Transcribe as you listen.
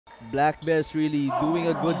Black Bears really doing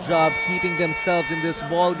a good job keeping themselves in this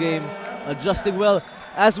ball game, adjusting well.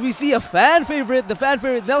 As we see the fan favorite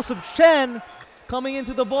Nelson Chen coming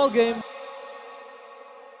into the ball game.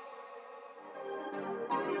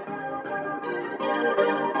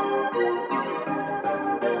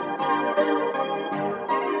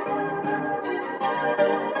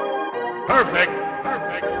 Perfect.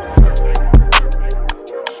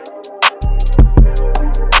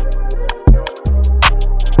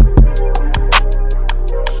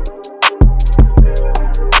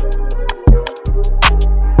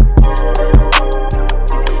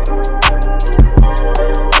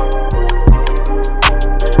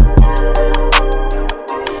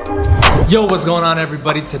 Yo, what's going on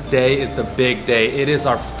everybody? Today is the big day. It is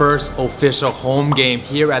our first official home game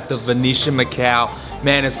here at the Venetian Macau.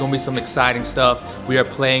 Man, it's gonna be some exciting stuff. We are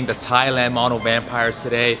playing the Thailand Mono Vampires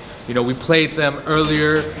today. You know, we played them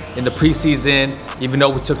earlier in the preseason. Even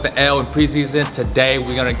though we took the L in preseason, today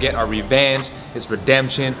we're gonna get our revenge. It's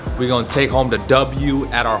redemption. We're gonna take home the W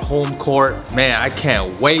at our home court. Man, I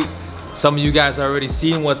can't wait. Some of you guys are already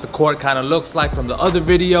seeing what the court kind of looks like from the other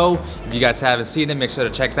video. If you guys haven't seen it, make sure to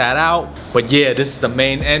check that out. But yeah, this is the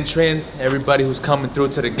main entrance. Everybody who's coming through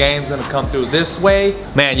to the game's gonna come through this way.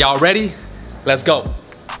 Man, y'all ready? Let's go.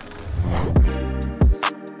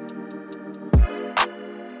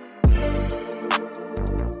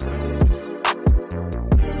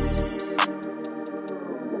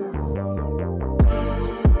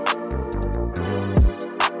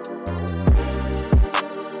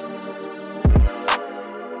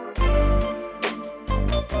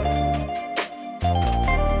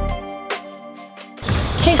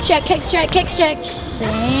 Kicks check.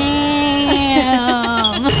 Damn.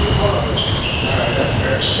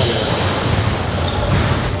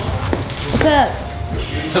 What's up?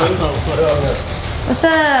 What's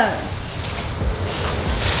up?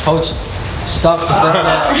 Coach, stop.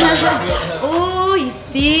 Ooh, you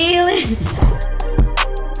stealing.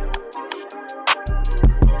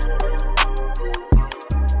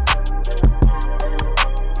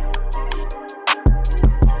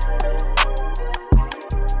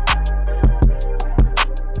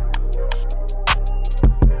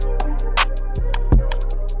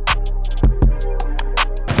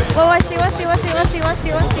 What?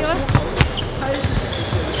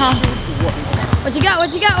 Huh? What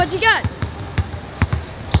you got?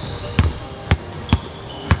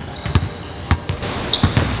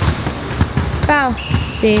 Foul.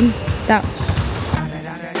 Team. Stop.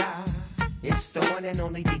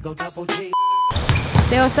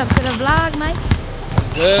 Say what's up to the vlog, Mike.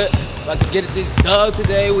 Good. About to get this dub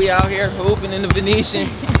today. We out here hooping in the Venetian.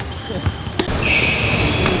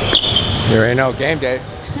 There ain't no game day.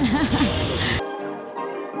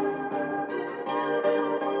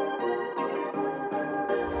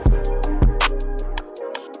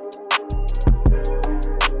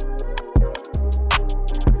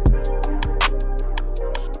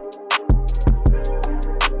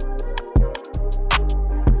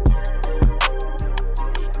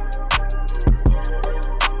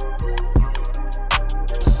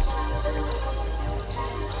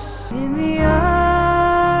 In the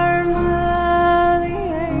arms of the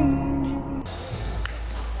angel.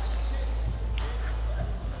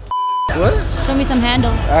 What? Show me some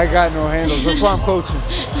handles. I got no handles. That's why I'm coaching.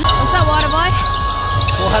 What's up, water boy?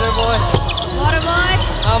 Water boy. Water boy?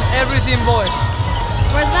 I'm everything boy.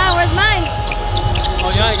 Where's mine?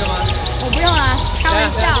 Oh,你要一个吗？我不用啊，开玩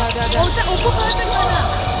笑。我不喝这个的。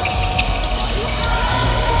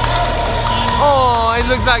 Oh, it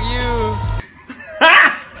looks like you.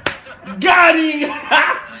 Got him!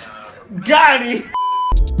 Got him!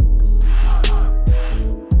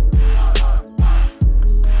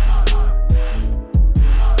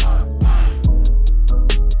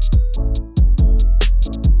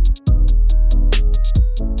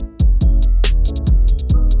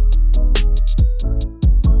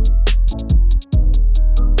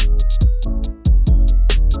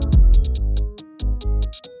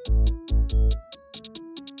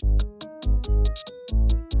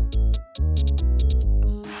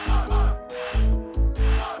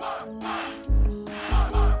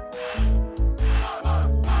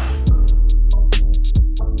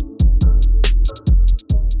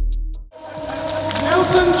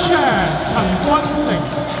 Nelson Chen 陳君成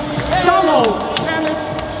，3號 Kenneth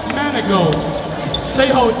Manigault， 4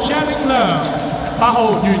號 Channing Leung， 8號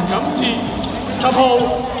袁錦哲， 10號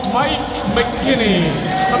Mike McKinney，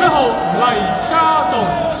 11號黎家棟，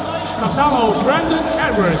 13號 Brandon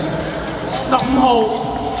Edwards， 15號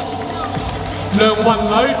梁雲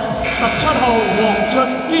磊， 17號黃俊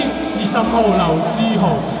堅， 20號劉志豪。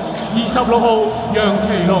26號楊其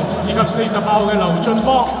龍以及40號嘅劉俊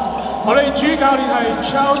邦。我哋主教練係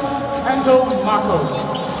Charles Anto Marcos。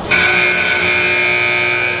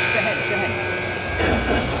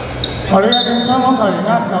我哋嘅正雙方球員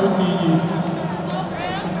握手致意。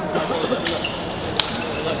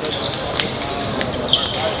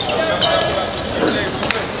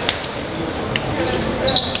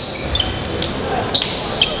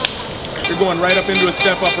You're going right up into a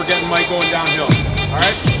step up. We're getting Mike going downhill. All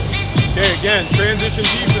right? Okay, again, transition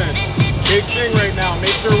defense. Big thing right now.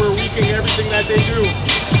 Make sure we're weakening everything that they do.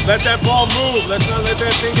 Let that ball move. Let's not let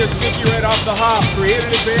that thing get sticky right off the hop. Create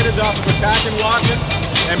an advantage off of attacking Watkins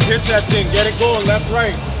and pitch that thing. Get it going left,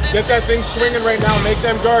 right. Get that thing swinging right now. Make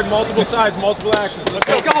them guard multiple sides, multiple actions. Let's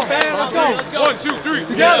go, man. Let's go. 1, 2, 3.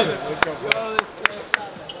 Together. Let's go.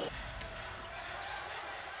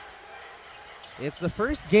 It's the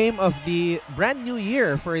first game of the brand new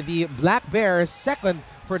year for the Black Bears, second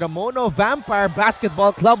for the Mono Vampire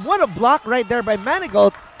Basketball Club. What a block right there by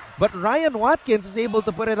Manigault, but Ryan Watkins is able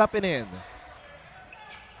to put it up and in.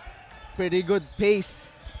 Pretty good pace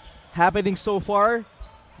happening so far.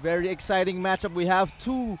 Very exciting matchup. We have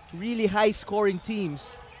two really high-scoring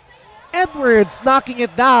teams. Edwards knocking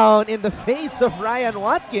it down in the face of Ryan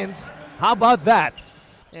Watkins. How about that?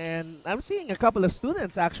 And I'm seeing a couple of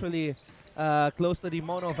students actually close to the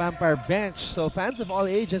Mono Vampire bench. So fans of all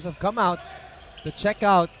ages have come out to check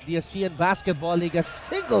out the ASEAN Basketball League as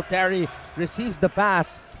Singletary receives the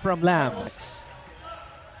pass from Lamb.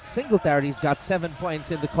 Singletary's got 7 points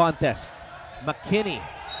in the contest. McKinney.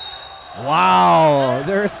 Wow,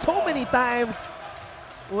 there are so many times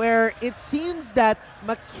where it seems that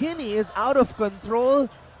McKinney is out of control,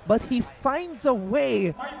 but he finds a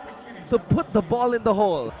way to put the ball in the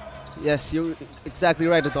hole. Yes, you're exactly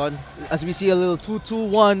right, Adon. As we see a little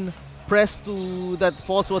 2-2-1 press to that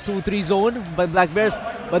falls to a 2-3 zone by Black Bears,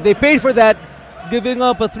 but they paid for that, giving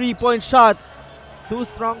up a 3-point shot. Too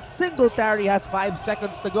strong. Singletary has 5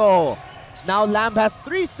 seconds to go. Now Lamb has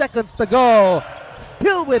 3 seconds to go.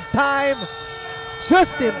 Still with time,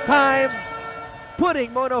 just in time,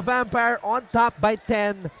 putting Mono Vampire on top by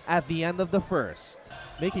 10 at the end of the first.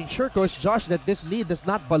 Making sure, Coach Josh, that this lead does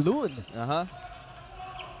not balloon.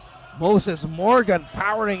 Moses Morgan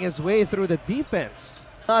powering his way through the defense.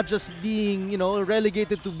 Not just being, you know,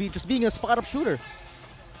 relegated to be just being a spot-up shooter.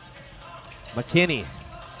 McKinney.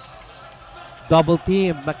 Double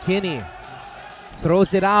team, McKinney.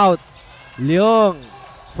 Throws it out. Leong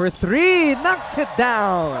for 3, knocks it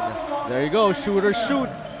down. There you go, shooter shoot.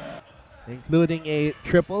 Including a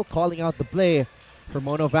triple, calling out the play for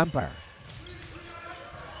Mono Vampire.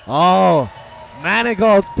 Oh,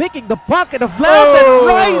 Manigault picking the pocket of Lamb and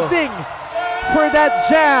rising for that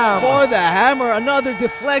jam. For the hammer, another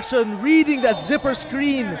deflection, reading that zipper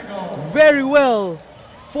screen very well.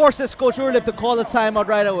 Forces Coach Urlip to call a timeout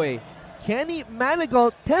right away. Kenny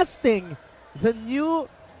Manigault testing the new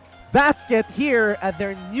basket here at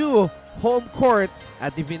their new home court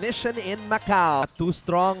at the Venetian in Macau. Too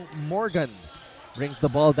strong, Morgan brings the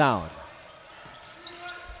ball down.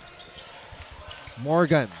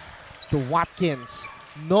 Morgan to Watkins,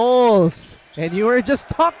 Knowles, and you were just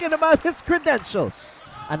talking about his credentials.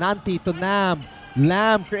 Ananti to Lamb.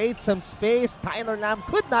 Lamb creates some space. Tyler Lamb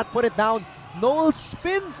could not put it down. Knowles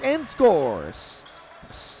spins and scores.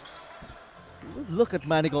 Look at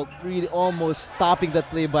Manigault really almost stopping that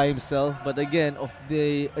play by himself, but again,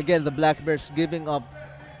 the Black Bears giving up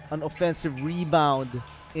an offensive rebound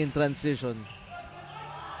in transition.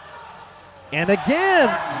 And again,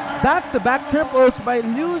 back-to-back triples by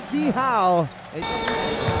Liu Zihao.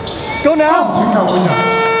 Let's go now.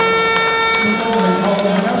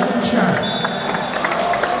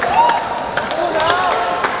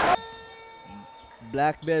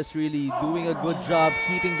 Black Bears really doing a good job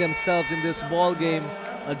keeping themselves in this ball game,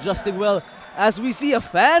 adjusting well. As we see a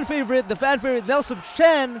fan favorite, the fan favorite Nelson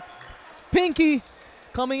Chen, Pinky,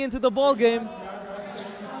 coming into the ball game.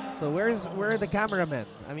 So where are the cameramen?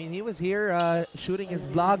 I mean, he was here shooting his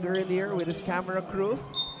vlog earlier with his camera crew.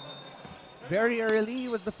 Very early, he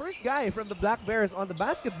was the first guy from the Black Bears on the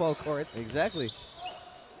basketball court. Exactly.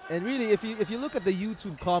 And really, if you look at the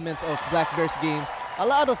YouTube comments of Black Bears games, a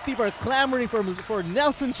lot of people are clamoring for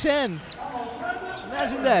Nelson Chen.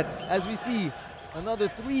 Imagine that, as we see another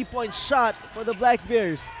 3-point shot for the Black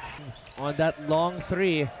Bears. On that long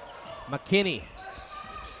 3, McKinney.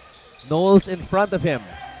 Knowles in front of him.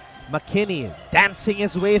 McKinney dancing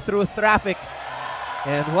his way through traffic.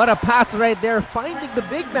 And what a pass right there, finding the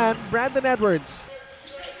big man, Brandon Edwards.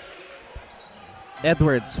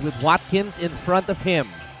 Edwards with Watkins in front of him.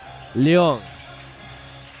 Leong.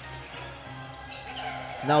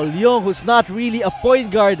 Now Leong, who's not really a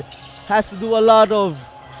point guard, has to do a lot of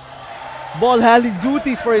ball handling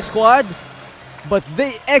duties for his squad, but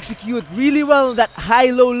they execute really well on that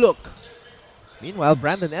high-low look. Meanwhile,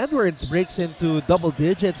 Brandon Edwards breaks into double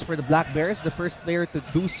digits for the Black Bears, the first player to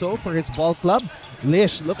do so for his ball club.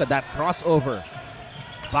 Lish, look at that crossover.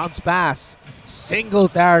 Bounce pass,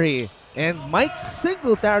 Singletary, and Mike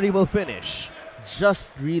Singletary will finish.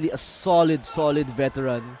 Just really a solid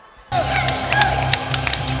veteran.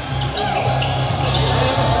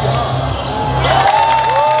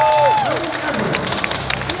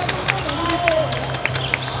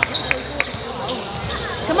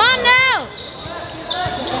 Come on now!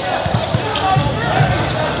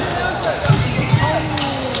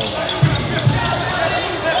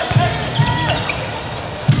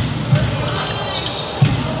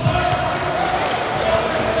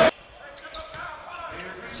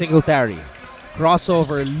 Singletary,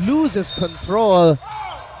 crossover, loses control,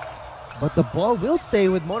 but the ball will stay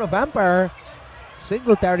with Mono Vampire.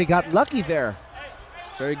 Singletary got lucky there.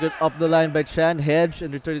 Very good up the line by Chan. Hedge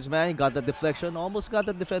and return his man. He got that deflection. Almost got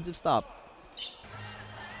that defensive stop.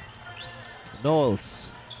 Knowles.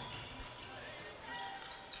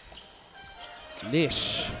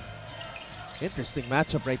 Lish. Interesting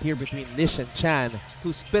matchup right here between Lish and Chan.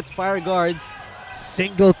 Two Spitfire guards.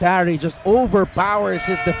 Singletary just overpowers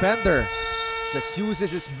his defender. Just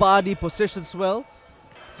uses his body, positions well.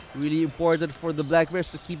 Really important for the Black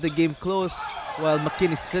Bears to keep the game close while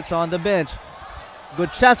McKinney sits on the bench.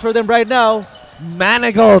 Good chance for them right now.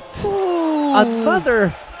 Manigault. Another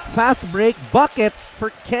fast break bucket for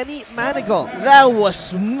Kenny Manigault. That was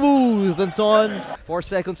smooth, Anton. 4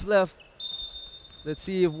 seconds left. Let's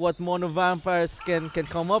see if what Mono Vampires can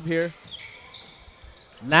come up here.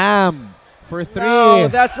 Lamb for 3. No,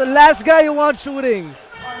 that's the last guy you want shooting.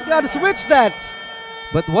 You gotta switch that.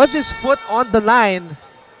 But was his foot on the line?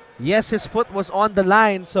 Yes, his foot was on the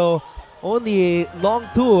line, so only a long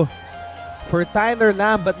 2 for Tyler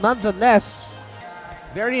Lamb, but nonetheless,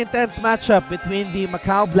 very intense matchup between the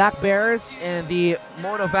Macau Black Bears and the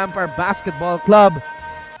Mono Vampire Basketball Club.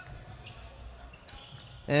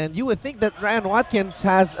 And you would think that Ryan Watkins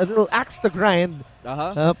has a little axe to grind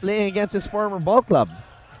playing against his former ball club.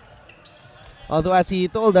 Although, as he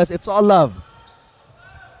told us, it's all love.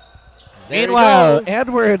 Meanwhile,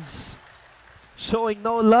 Edwards showing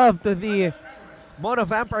no love to the Mono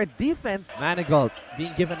Vampire defense. Manigault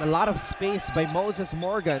being given a lot of space by Moses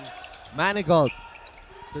Morgan. Manigault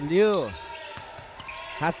to Liu.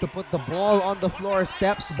 Has to put the ball on the floor,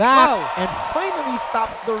 steps back, and finally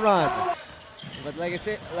stops the run. But like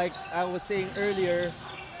I was saying earlier,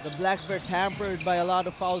 the Black Bears hampered by a lot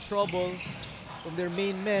of foul trouble from their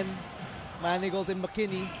main men, Manigault and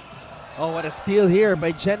McKinney. Oh, what a steal here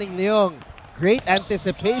by Jennings Leong. Great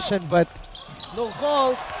anticipation, but no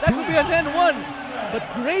call. That could be an N1, but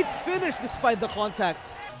great finish despite the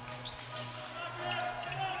contact.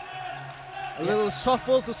 A little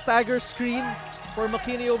shuffle to stagger screen for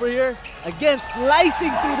McKinney over here. Again,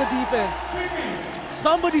 slicing through the defense.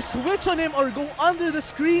 Somebody switch on him or go under the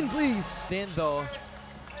screen, please. Thin though.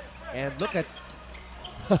 And look at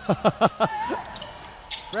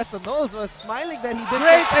Preston Knowles was smiling that he did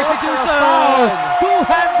great execution.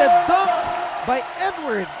 Two-handed dunk by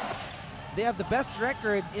Edwards. They have the best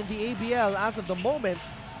record in the ABL as of the moment.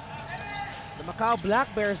 The Macau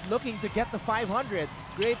Black Bears looking to get the 500.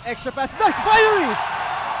 Great extra pass. No, finally!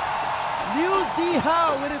 Liu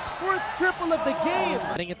Zihao with his 4th triple of the game.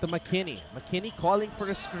 Getting it to McKinney. McKinney calling for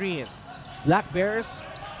a screen. Black Bears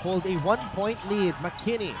hold a 1-point lead.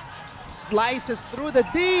 McKinney slices through the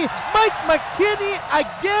D. Mike McKinney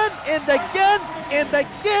again and again and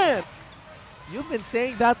again. You've been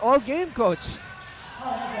saying that all game, coach.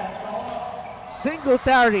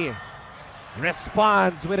 Singletary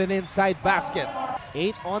responds with an inside basket.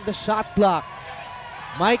 8 on the shot clock.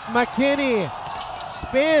 Mike McKinney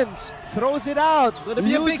spins, throws it out. Gonna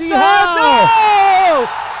be a big shot. No!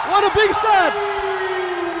 What a big shot!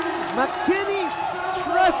 McKinney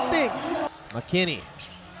trusting. McKinney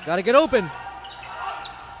gotta get open.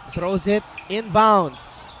 Throws it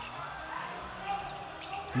inbounds.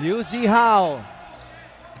 Liu Zihao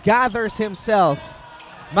gathers himself.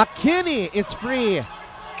 McKinney is free.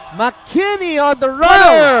 McKinney on the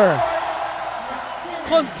runner.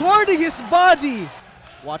 Contorting his body.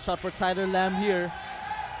 Watch out for Tyler Lamb here.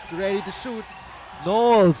 He's ready to shoot.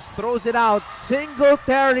 Knowles throws it out.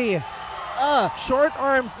 Singletary. Short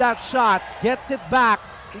arms that shot. Gets it back.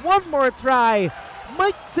 One more try.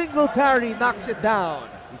 Mike Singletary knocks it down.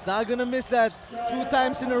 He's not gonna miss that 2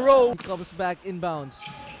 times in a row. He comes back inbounds.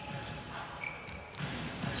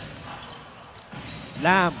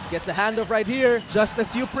 Lamb gets the handoff right here. Just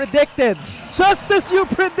as you predicted. Just as you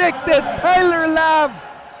predicted, Tyler Lamb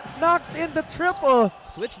knocks in the triple.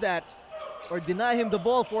 Switch that or deny him the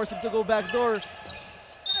ball, force him to go backdoor.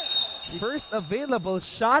 First available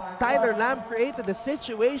shot, Tyler Lamb created the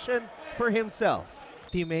situation for himself.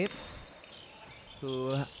 Teammates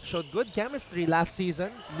who showed good chemistry last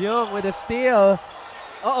season. Leung with a steal.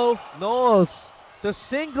 Uh-oh, Knowles to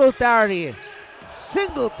Singletary.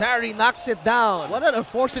 Singletary knocks it down. What an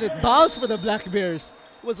unfortunate bounce for the Black Bears.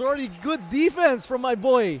 It was already good defense from my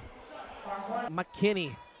boy.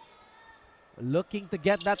 McKinney looking to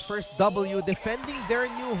get that first W, defending their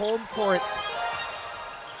new home court.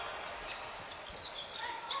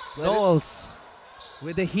 Knowles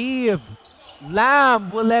with a heave.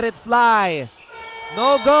 Lamb will let it fly.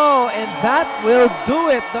 No go, and that will do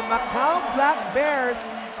it. The Macau Black Bears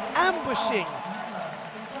ambushing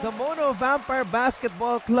the Mono Vampire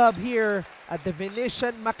Basketball Club here at the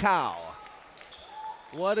Venetian Macau.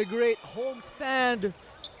 What a great home stand.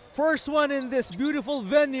 First one in this beautiful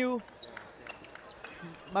venue.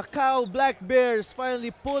 Macau Black Bears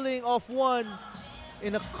finally pulling off one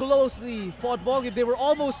in a closely fought ball game. They were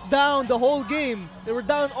almost down the whole game. They were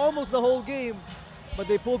down almost the whole game, but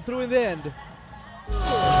they pulled through in the end. What's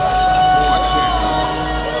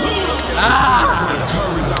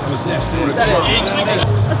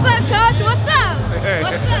up, Coach? What's up?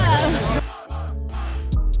 What's up?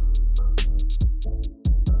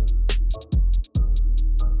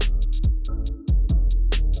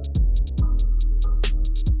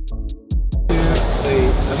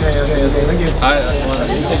 Okay, thank you. Alright,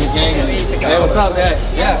 you take a gang. Hey, what's up?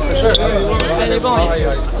 Yeah, for sure. How you going?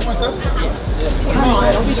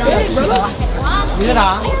 Don't be scared, brother.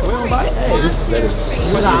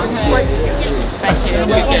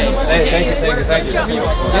 Hey, thank you.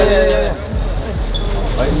 Yeah.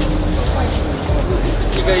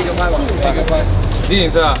 一個拍喎，自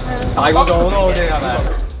然識啊，大個咗好多好似係咪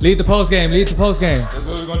 ？Lead the post game. That's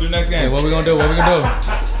what we're gonna do next game. Okay, what we gonna do?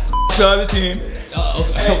 The other team.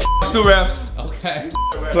 Okay. Two refs. Okay.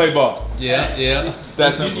 Play ball. Yeah.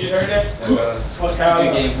 That's simple. Good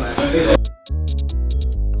game plan.